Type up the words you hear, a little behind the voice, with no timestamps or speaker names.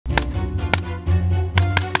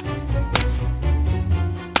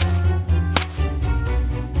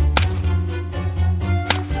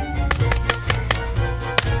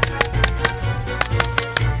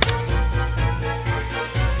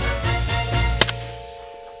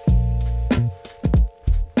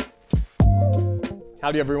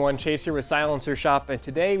Howdy everyone, Chase here with Silencer Shop, and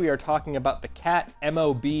today we are talking about the CAT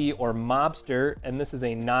MOB or Mobster, and this is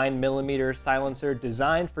a 9mm silencer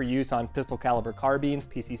designed for use on pistol caliber carbines,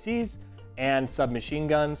 PCCs, and submachine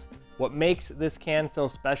guns. What makes this can so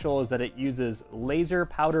special is that it uses laser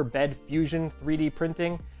powder bed fusion 3D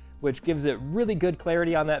printing, which gives it really good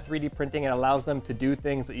clarity on that 3D printing and allows them to do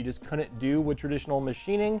things that you just couldn't do with traditional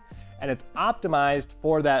machining, and it's optimized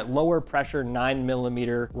for that lower pressure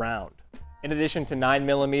 9mm round. In addition to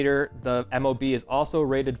 9mm, the MOB is also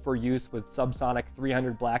rated for use with subsonic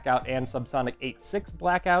 300 blackout and subsonic 8.6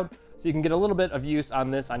 blackout, so you can get a little bit of use on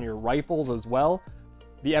this on your rifles as well.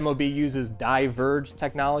 The MOB uses DiVerge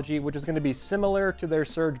technology, which is going to be similar to their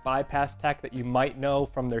surge bypass tech that you might know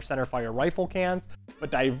from their centerfire rifle cans, but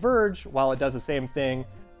DiVerge, while it does the same thing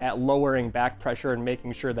at lowering back pressure and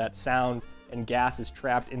making sure that sound and gas is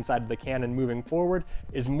trapped inside of the can and moving forward,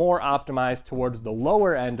 is more optimized towards the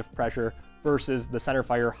lower end of pressure versus the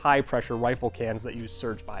centerfire high pressure rifle cans that use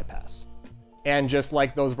surge bypass. And just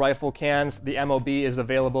like those rifle cans, the MOB is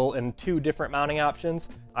available in two different mounting options,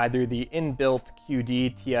 either the inbuilt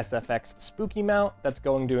QD TSFX Spooky mount that's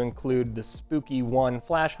going to include the Spooky 1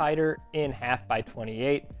 flash hider in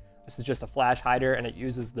 1/2x28. This is just a flash hider and it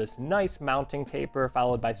uses this nice mounting taper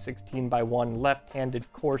followed by 16x1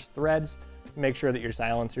 left-handed coarse threads to make sure that your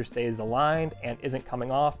silencer stays aligned and isn't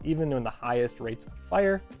coming off even in the highest rates of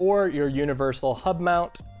fire. Or your universal hub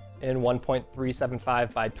mount in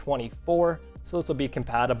 1.375x24. So this will be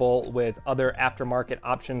compatible with other aftermarket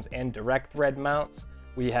options and direct thread mounts.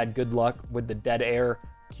 We had good luck with the Dead Air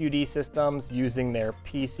QD systems using their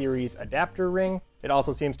P-Series adapter ring. It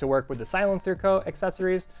also seems to work with the Silencer Co.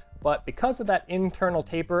 accessories, but because of that internal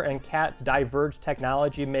taper and CAT's DiVerge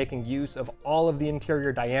technology making use of all of the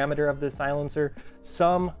interior diameter of this silencer,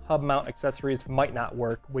 some hub mount accessories might not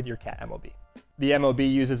work with your CAT MOB. The MOB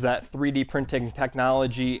uses that 3D printing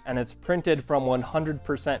technology and it's printed from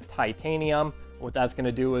 100% titanium. What that's going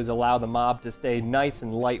to do is allow the MOB to stay nice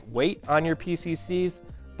and lightweight on your PCCs,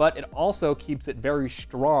 but it also keeps it very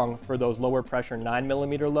strong for those lower pressure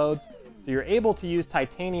 9mm loads. So you're able to use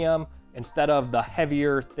titanium instead of the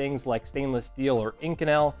heavier things like stainless steel or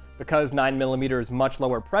Inconel. Because 9mm is much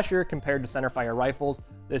lower pressure compared to centerfire rifles,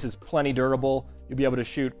 this is plenty durable. You'll be able to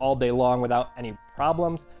shoot all day long without any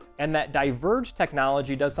problems. And that DiVerge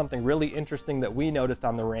technology does something really interesting that we noticed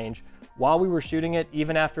on the range. While we were shooting it,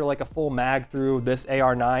 even after like a full mag through this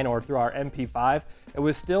AR9 or through our MP5, it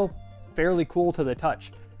was still fairly cool to the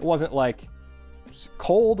touch. It wasn't like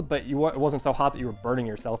cold, but it wasn't so hot that you were burning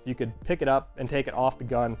yourself. You could pick it up and take it off the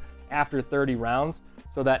gun after 30 rounds.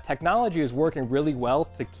 So that technology is working really well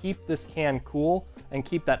to keep this can cool and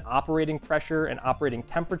keep that operating pressure and operating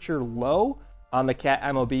temperature low. On the CAT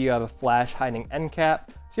MOB, you have a flash hiding end cap,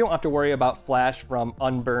 so you don't have to worry about flash from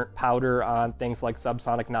unburnt powder on things like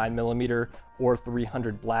subsonic 9mm or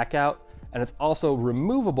 300 blackout. And it's also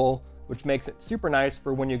removable, which makes it super nice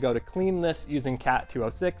for when you go to clean this using CAT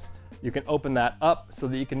 206. You can open that up so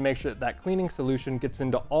that you can make sure that that cleaning solution gets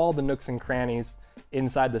into all the nooks and crannies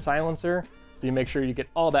inside the silencer. So you make sure you get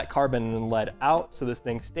all that carbon and lead out so this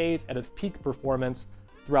thing stays at its peak performance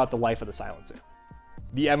throughout the life of the silencer.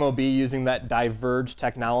 The MOB using that DiVerge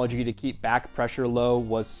technology to keep back pressure low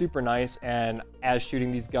was super nice, and as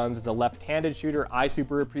shooting these guns as a left-handed shooter, I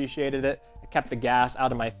super appreciated it. It kept the gas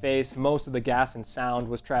out of my face. Most of the gas and sound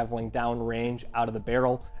was traveling downrange out of the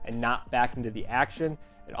barrel and not back into the action.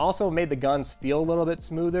 It also made the guns feel a little bit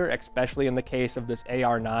smoother, especially in the case of this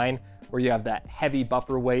AR9, where you have that heavy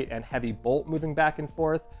buffer weight and heavy bolt moving back and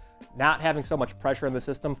forth. Not having so much pressure in the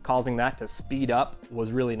system, causing that to speed up,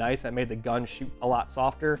 was really nice. That made the gun shoot a lot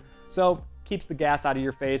softer. So keeps the gas out of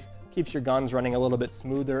your face, keeps your guns running a little bit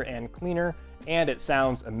smoother and cleaner, and it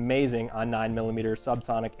sounds amazing on 9mm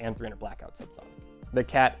subsonic and 300 blackout subsonic. The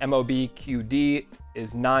CAT MOB QD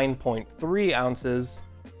is 9.3 ounces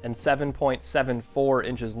and 7.74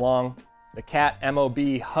 inches long. The CAT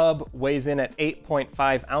MOB hub weighs in at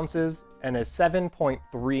 8.5 ounces and is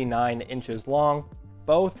 7.39 inches long.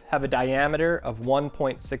 Both have a diameter of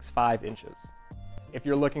 1.65 inches. If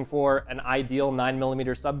you're looking for an ideal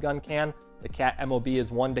 9mm subgun can, the CAT MOB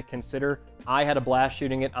is one to consider. I had a blast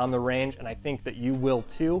shooting it on the range, and I think that you will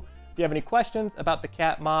too. If you have any questions about the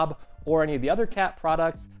CAT MOB or any of the other CAT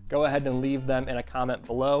products, go ahead and leave them in a comment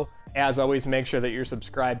below. As always, make sure that you're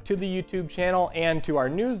subscribed to the YouTube channel and to our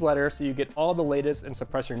newsletter so you get all the latest in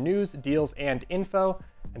suppressor news, deals, and info.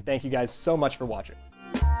 And thank you guys so much for watching.